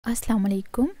Assalamu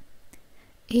alaikum.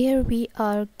 Here we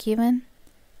are given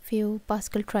few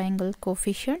Pascal triangle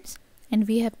coefficients and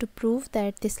we have to prove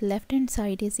that this left hand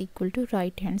side is equal to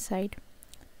right hand side.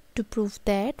 To prove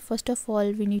that, first of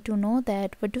all we need to know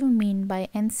that what do we mean by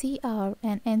NCR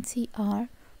and NCR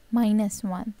minus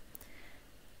 1.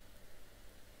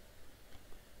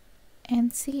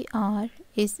 NCR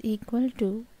is equal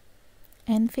to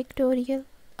n factorial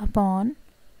upon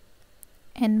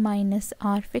n minus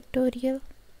r factorial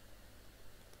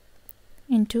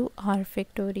into r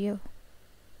factorial.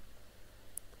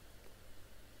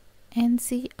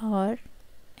 NCR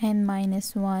n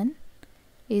minus 1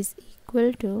 is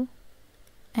equal to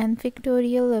n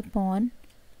factorial upon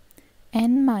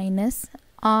n minus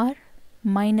r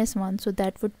minus 1, so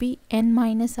that would be n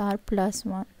minus r plus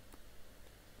 1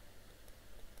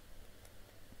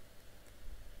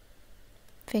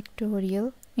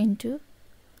 factorial into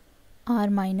r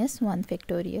minus 1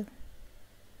 factorial.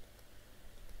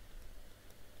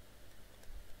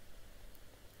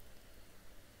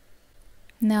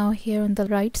 Now here on the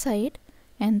right side,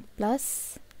 n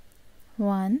plus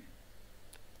 1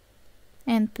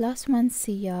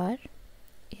 CR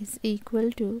is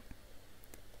equal to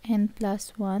n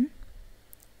plus 1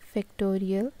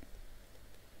 factorial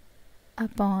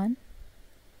upon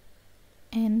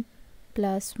n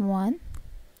plus 1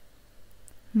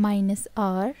 minus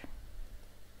r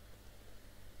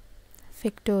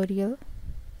factorial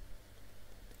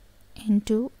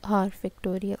into r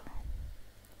factorial.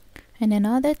 And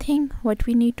another thing what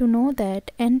we need to know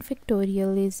that n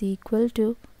factorial is equal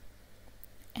to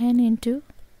n into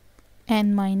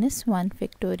n minus 1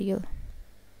 factorial,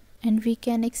 and we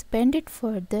can expand it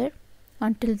further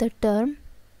until the term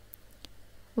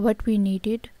what we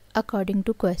needed according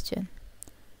to question.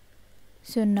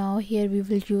 So now here we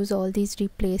will use all these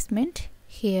replacement.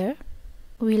 Here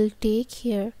we'll take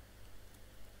here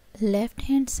left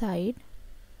hand side,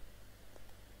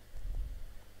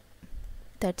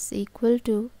 that's equal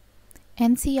to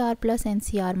NCR plus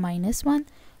NCR minus 1.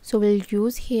 So we'll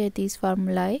use here these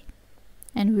formulae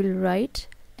and we'll write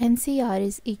NCR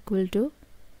is equal to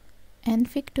n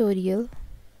factorial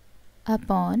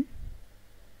upon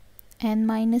n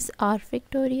minus r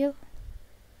factorial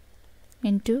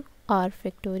into r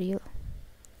factorial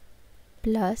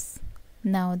plus,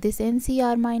 now this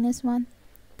NCR minus 1,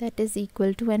 that is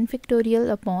equal to n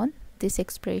factorial upon this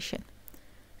expression.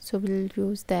 So we'll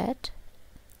use that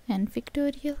n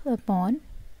factorial upon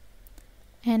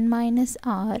n minus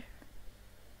r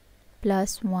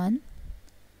plus 1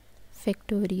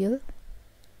 factorial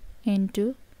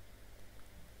into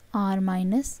r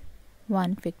minus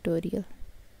 1 factorial.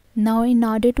 Now in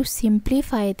order to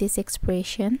simplify this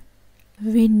expression,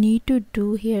 we need to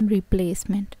do here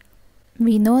replacement.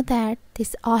 We know that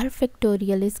this r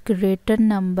factorial is greater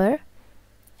number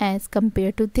as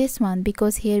compared to this one,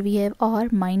 because here we have r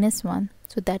minus 1,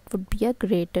 so that would be a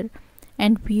greater,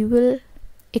 and we will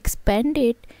expand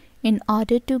it in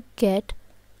order to get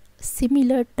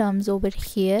similar terms over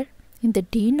here in the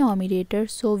denominator,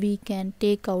 so we can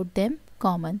take out them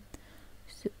common.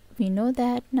 So we know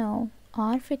that now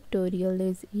r factorial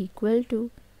is equal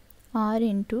to r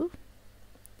into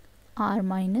r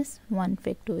minus 1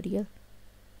 factorial.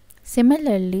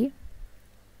 Similarly,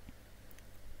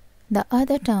 the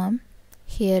other term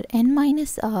here n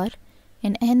minus r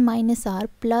and n minus r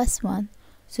plus 1,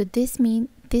 so this means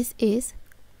this is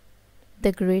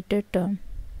the greater term.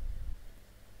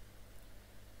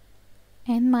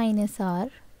 N minus r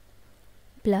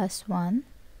plus 1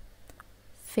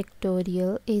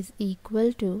 factorial is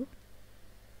equal to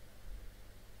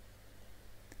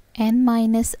n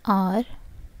minus r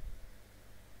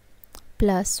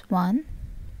plus 1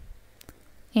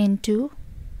 into,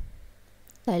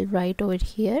 I'll write over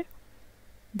here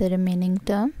the remaining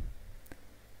term,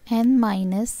 n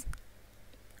minus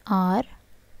r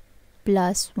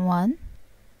plus 1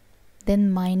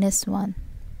 then minus 1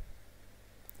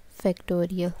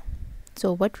 factorial.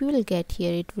 So what we will get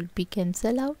here, it will be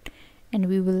cancel out and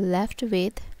we will left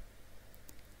with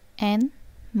n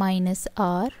minus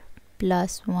r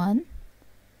plus 1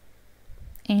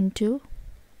 into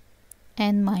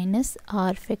n minus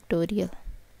r factorial.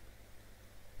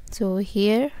 So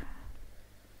here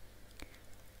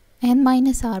n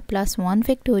minus r plus 1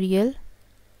 factorial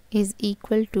is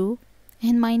equal to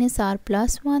n minus r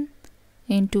plus 1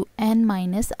 into n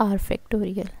minus r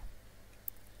factorial.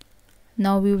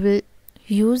 Now we will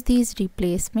use these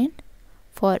replacement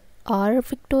for r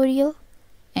factorial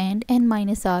and n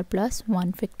minus r plus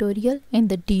 1 factorial in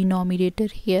the denominator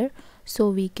here, so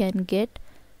we can get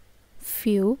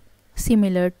few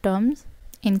similar terms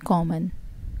in common.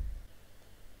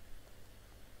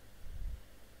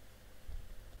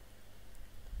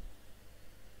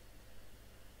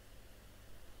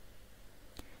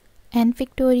 n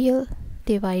factorial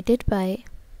divided by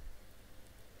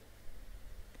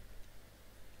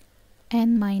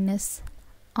n minus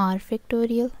r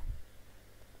factorial.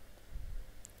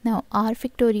 Now r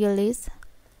factorial is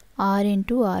r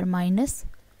into r minus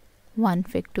 1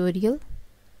 factorial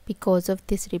because of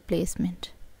this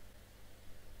replacement.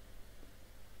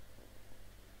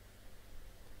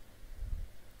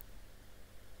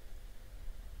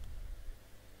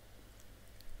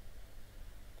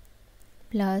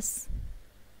 Plus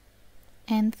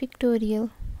n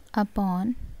factorial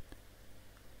upon,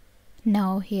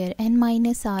 now here n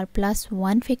minus r plus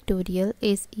 1 factorial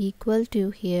is equal to,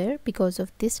 here because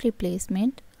of this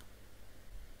replacement,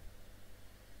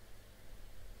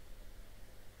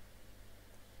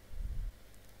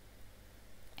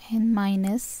 n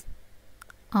minus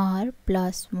r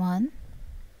plus 1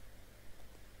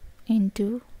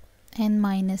 into n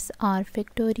minus r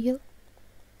factorial.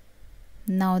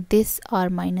 Now this r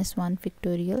minus 1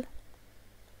 factorial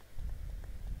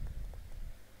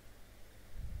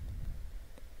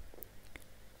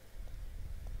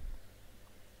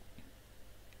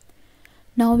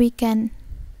now we can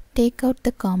take out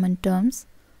the common terms.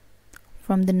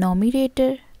 From the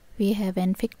numerator we have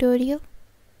n factorial,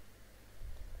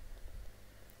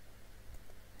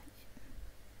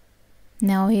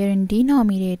 now here in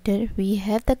denominator we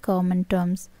have the common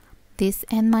terms, this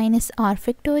n minus r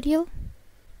factorial,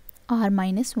 r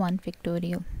minus 1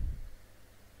 factorial,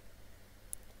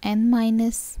 n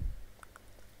minus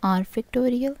r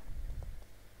factorial,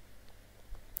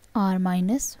 r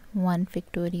minus 1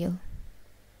 factorial,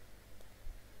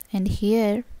 and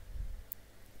here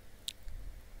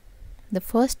the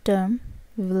first term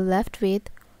we will left with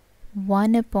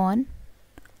 1 upon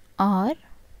r,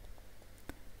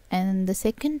 and the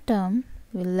second term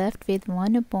we will left with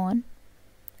 1 upon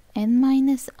n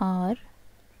minus r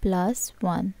plus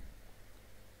 1.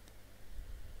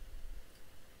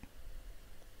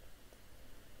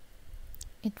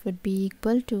 It would be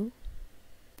equal to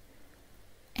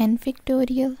n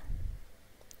factorial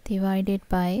divided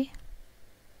by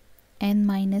n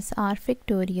minus r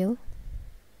factorial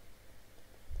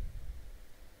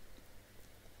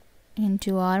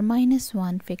into r minus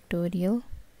 1 factorial.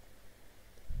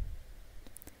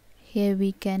 Here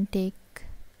we can take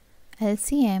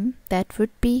LCM, that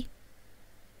would be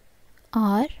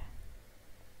r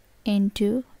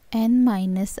into n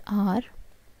minus r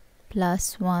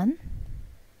plus 1.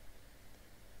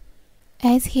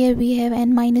 As here we have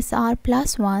n minus r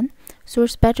plus 1, so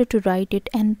it's better to write it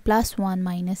n plus 1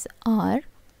 minus r,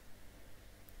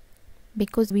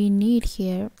 because we need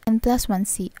here n plus 1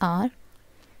 cr,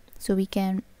 so we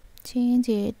can change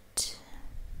it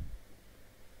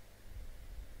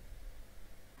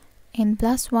n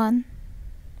plus 1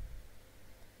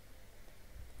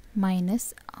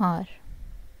 minus r,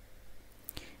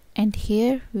 and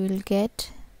here we will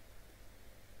get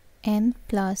n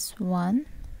plus 1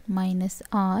 minus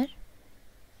r,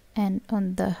 and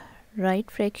on the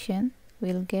right fraction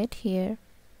we'll get here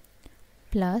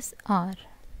plus r.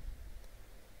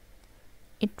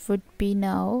 It would be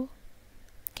now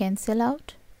cancel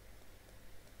out,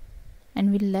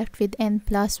 and we're left with n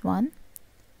plus 1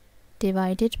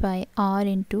 divided by r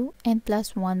into n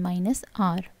plus 1 minus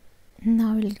r.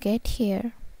 Now we'll get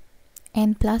here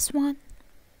n plus 1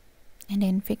 and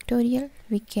n factorial.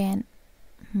 We can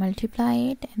multiply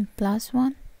it, n plus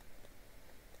 1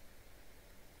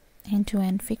 into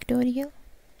n factorial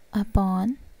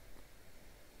upon,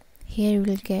 here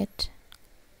we'll get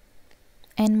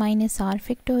n minus r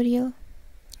factorial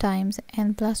times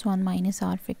n plus 1 minus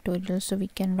r factorial, so we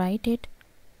can write it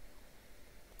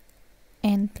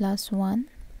n plus 1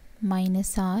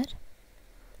 minus r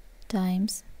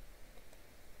times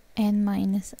n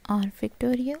minus r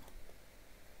factorial,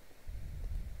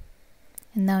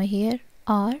 and now here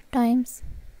r times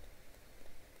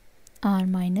r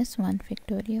minus 1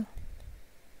 factorial.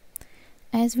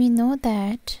 As we know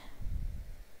that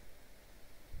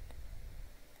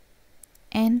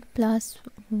n plus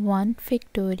 1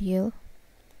 factorial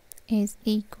is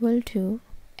equal to,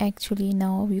 actually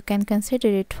now you can consider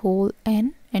it whole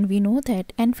n, and we know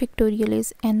that n factorial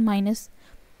is n minus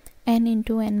n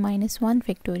into n minus 1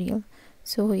 factorial,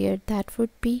 so here that would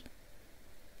be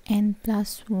n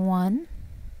plus 1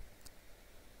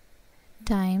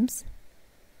 times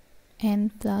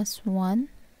n plus 1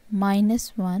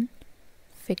 minus 1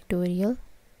 factorial,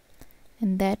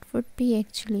 and that would be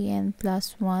actually n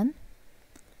plus 1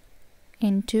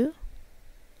 into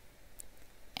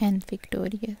n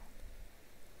factorial,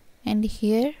 and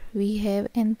here we have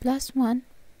n plus 1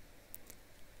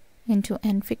 into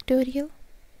n factorial,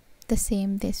 the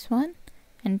same this one,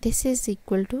 and this is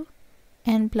equal to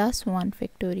n plus 1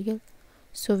 factorial.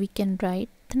 So we can write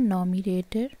the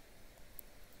numerator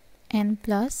n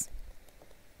plus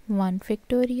 1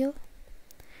 factorial.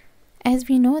 As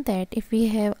we know that if we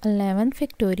have 11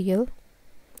 factorial,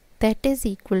 that is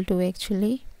equal to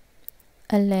actually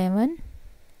 11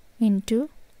 into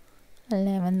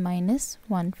 11 minus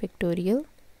 1 factorial,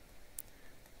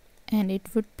 and it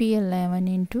would be 11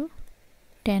 into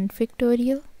 10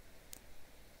 factorial.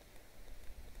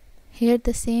 Here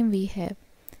the same we have,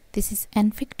 this is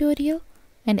n factorial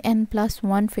and n plus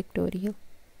 1 factorial,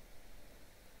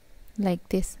 like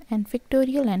this, n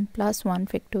factorial n plus 1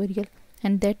 factorial,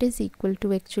 and that is equal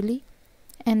to actually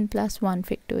n plus 1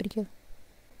 factorial.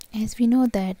 As we know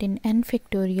that in n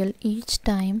factorial, each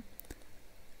time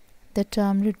the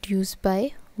term reduces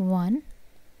by 1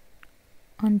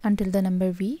 until the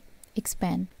number we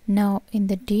expand. Now in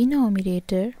the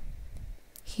denominator,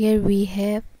 here we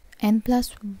have n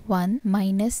plus 1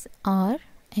 minus r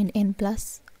and n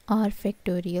plus r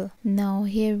factorial. Now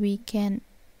here we can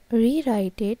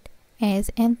rewrite it as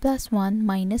n plus 1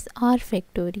 minus r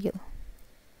factorial.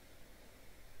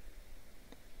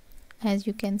 As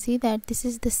you can see that this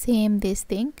is the same, this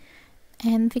thing,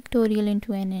 n factorial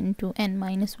into n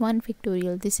minus 1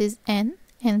 factorial. This is n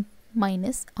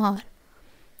minus r,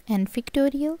 n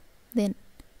factorial, then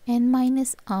n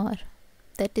minus r,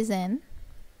 that is n.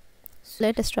 So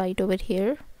let us write over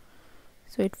here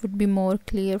so it would be more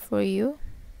clear for you.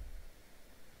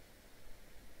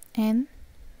 N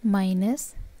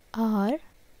minus r,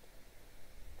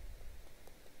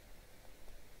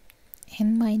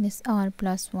 n minus r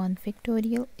plus 1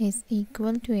 factorial is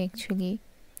equal to actually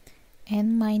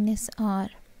n minus r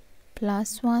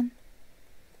plus 1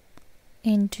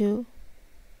 into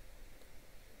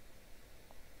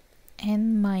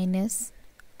n minus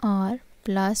r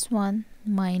plus 1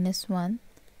 minus 1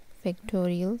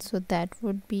 factorial. So that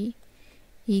would be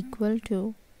equal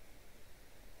to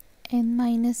n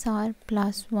minus r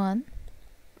plus 1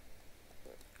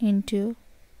 into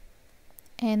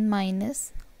n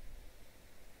minus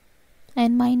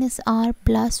r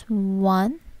plus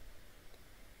 1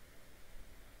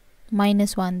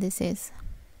 minus 1, this is.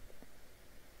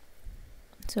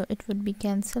 So it would be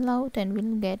cancel out and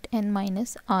we'll get n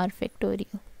minus r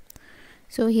factorial.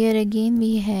 So here again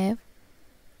we have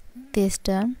this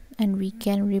term and we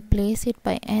can replace it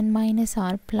by n minus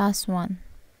r plus 1,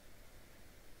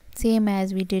 same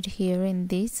as we did here in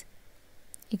these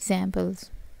examples.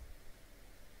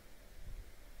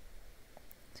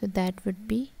 So that would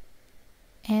be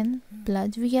n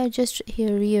plus, we are just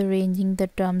here rearranging the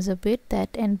terms a bit, that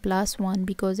n plus 1,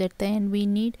 because at the end we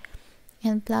need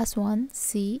n plus 1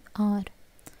 cr,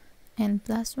 n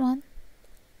plus 1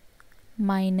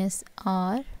 minus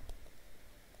r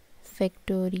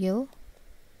factorial.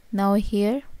 Now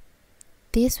here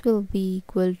this will be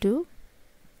equal to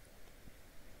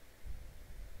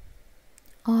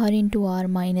r into r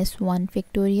minus 1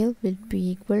 factorial will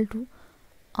be equal to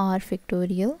r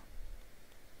factorial.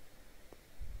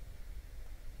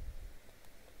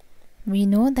 We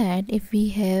know that if we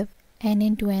have n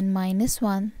into n minus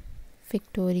 1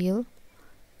 factorial,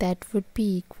 that would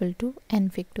be equal to n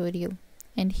factorial,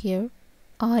 and here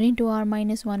r into r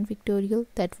minus 1 factorial,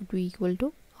 that would be equal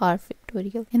to r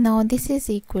factorial. And now this is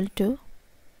equal to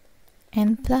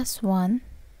n plus 1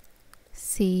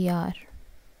 cr,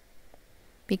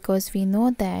 because we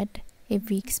know that if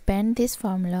we expand this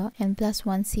formula, n plus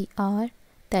 1 cr,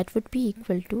 that would be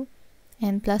equal to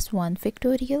n plus 1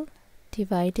 factorial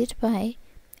divided by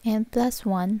n plus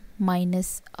 1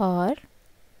 minus r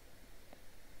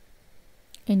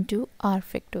into r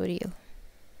factorial.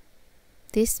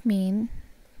 This means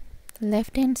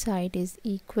left hand side is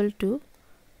equal to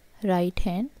right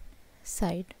hand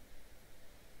side.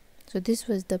 So this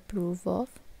was the proof of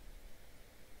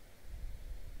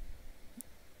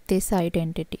this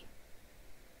identity.